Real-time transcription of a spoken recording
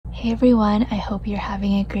Hey everyone, I hope you're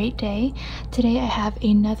having a great day. Today I have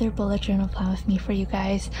another bullet journal plan with me for you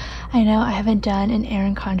guys. I know I haven't done an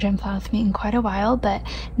Erin Condren plan with me in quite a while, but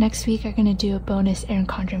next week I'm going to do a bonus Erin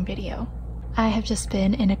Condren video. I have just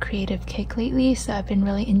been in a creative kick lately, so I've been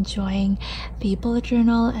really enjoying the bullet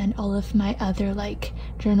journal and all of my other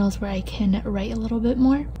journals where I can write a little bit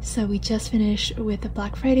more. So we just finished with the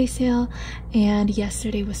Black Friday sale, and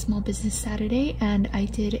yesterday was Small Business Saturday, and I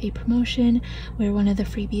did a promotion where one of the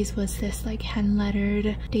freebies was this hand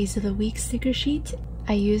lettered days of the week sticker sheet.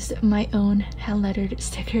 I used my own hand-lettered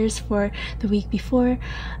stickers for the week before,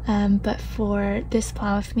 but for this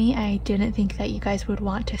plan with me, I didn't think that you guys would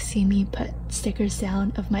want to see me put stickers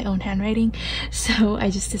down of my own handwriting, so I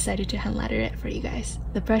just decided to hand-letter it for you guys.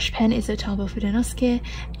 The brush pen is a Tombow Fudenosuke,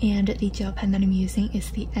 and the gel pen that I'm using is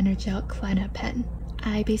the Energel Clena pen.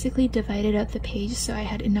 I basically divided up the page so I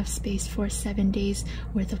had enough space for 7 days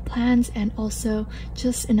worth of plans, and also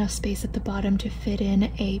just enough space at the bottom to fit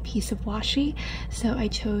in a piece of washi, so I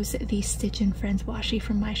chose the Stitch & Friends washi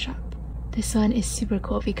from my shop. This one is super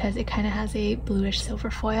cool because it kind of has a bluish silver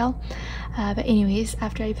foil. But anyways,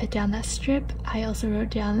 after I put down that strip, I also wrote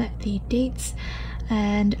down the dates,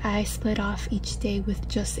 and I split off each day with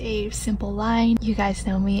just a simple line. You guys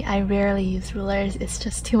know me, I rarely use rulers, it's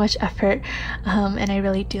just too much effort, and I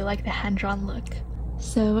really do like the hand-drawn look.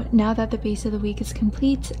 So now that the base of the week is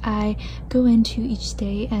complete, I go into each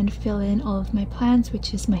day and fill in all of my plans,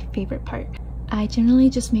 which is my favorite part. I generally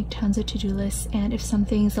just make tons of to-do lists, and if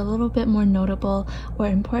something's a little bit more notable or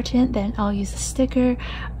important, then I'll use a sticker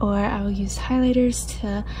or I will use highlighters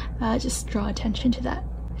to just draw attention to that.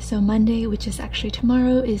 So Monday, which is actually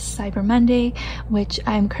tomorrow, is Cyber Monday, which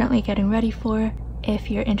I'm currently getting ready for. If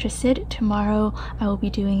you're interested, tomorrow I will be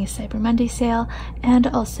doing a Cyber Monday sale and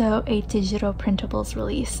also a digital printables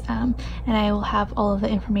release, and I will have all of the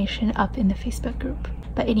information up in the Facebook group.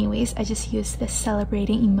 But anyways, I just used this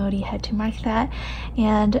celebrating emoji head to mark that,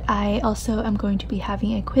 and I also am going to be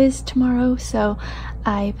having a quiz tomorrow, so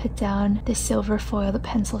I put down the silver foiled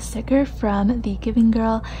pencil sticker from the Giving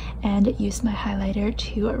Girl and used my highlighter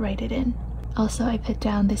to write it in. Also, I put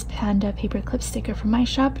down this panda paperclip sticker from my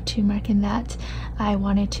shop to mark in that I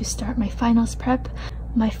wanted to start my finals prep.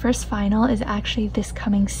 My first final is actually this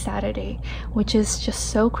coming Saturday, which is just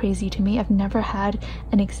so crazy to me. I've never had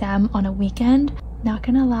an exam on a weekend. Not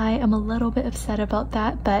gonna lie, I'm a little bit upset about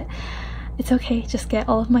that, but it's okay, just get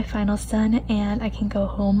all of my finals done and I can go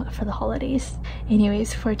home for the holidays.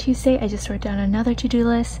 Anyways, for Tuesday, I just wrote down another to-do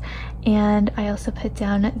list, and I also put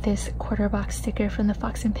down this quarter box sticker from the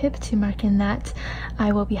Fox and Pip to mark in that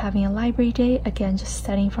I will be having a library day, again just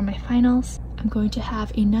studying for my finals. I'm going to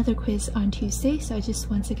have another quiz on Tuesday, so I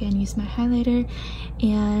just once again used my highlighter,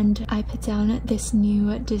 and I put down this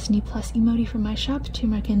new Disney Plus emoji from my shop to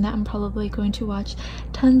mark in that I'm probably going to watch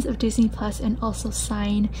tons of Disney Plus and also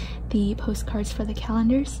sign the postcards for the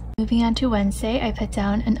calendars. Moving on to Wednesday, I put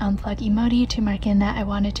down an unplug emoji to mark in that I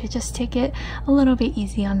wanted to just take it a little bit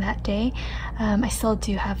easy on that day. I still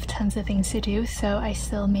do have tons of things to do, so I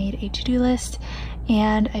still made a to-do list,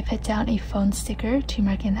 and I put down a phone sticker to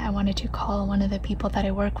mark in that I wanted to call one of the people that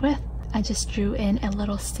I work with. I just drew in a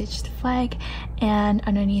little stitched flag, and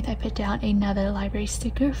underneath I put down another library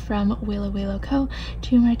sticker from TheCoffeeMonsterzCO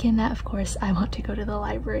to mark in that, of course, I want to go to the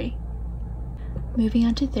library. Moving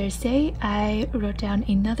on to Thursday, I wrote down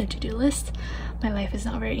another to-do list. My life is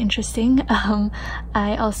not very interesting.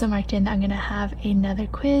 I also marked in that I'm gonna have another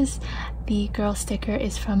quiz. The girl sticker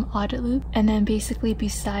is from Odd Loop, and then basically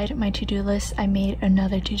beside my to-do list, I made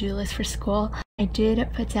another to-do list for school. I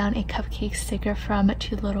did put down a cupcake sticker from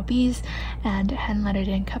Two Little Bees and hand-lettered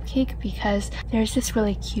in cupcake because there's this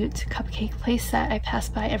really cute cupcake place that I pass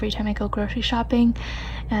by every time I go grocery shopping,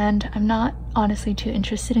 and I'm not honestly too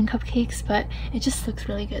interested in cupcakes, but it just looks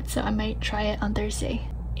really good, so I might try it on Thursday.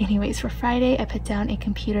 Anyways, for Friday, I put down a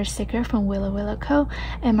computer sticker from TheCoffeeMonsterzCO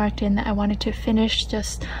and marked in that I wanted to finish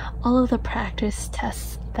just all of the practice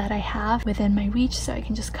tests that I have within my reach so I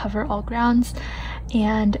can just cover all grounds.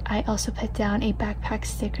 And I also put down a backpack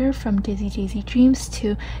sticker from Dizzy Daisy Dreams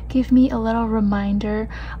to give me a little reminder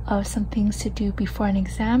of some things to do before an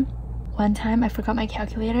exam. One time I forgot my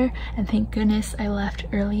calculator, and thank goodness I left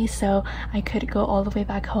early so I could go all the way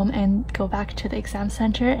back home and go back to the exam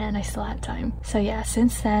center, and I still had time. So yeah,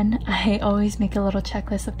 since then I always make a little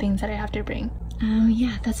checklist of things that I have to bring.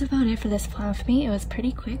 Yeah, that's about it for this plan with me. It was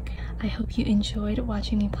pretty quick. I hope you enjoyed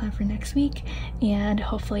watching me plan for next week, and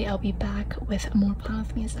hopefully I'll be back with more plan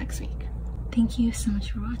with me's next week. Thank you so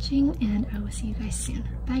much for watching, and I will see you guys soon.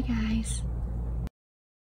 Bye guys!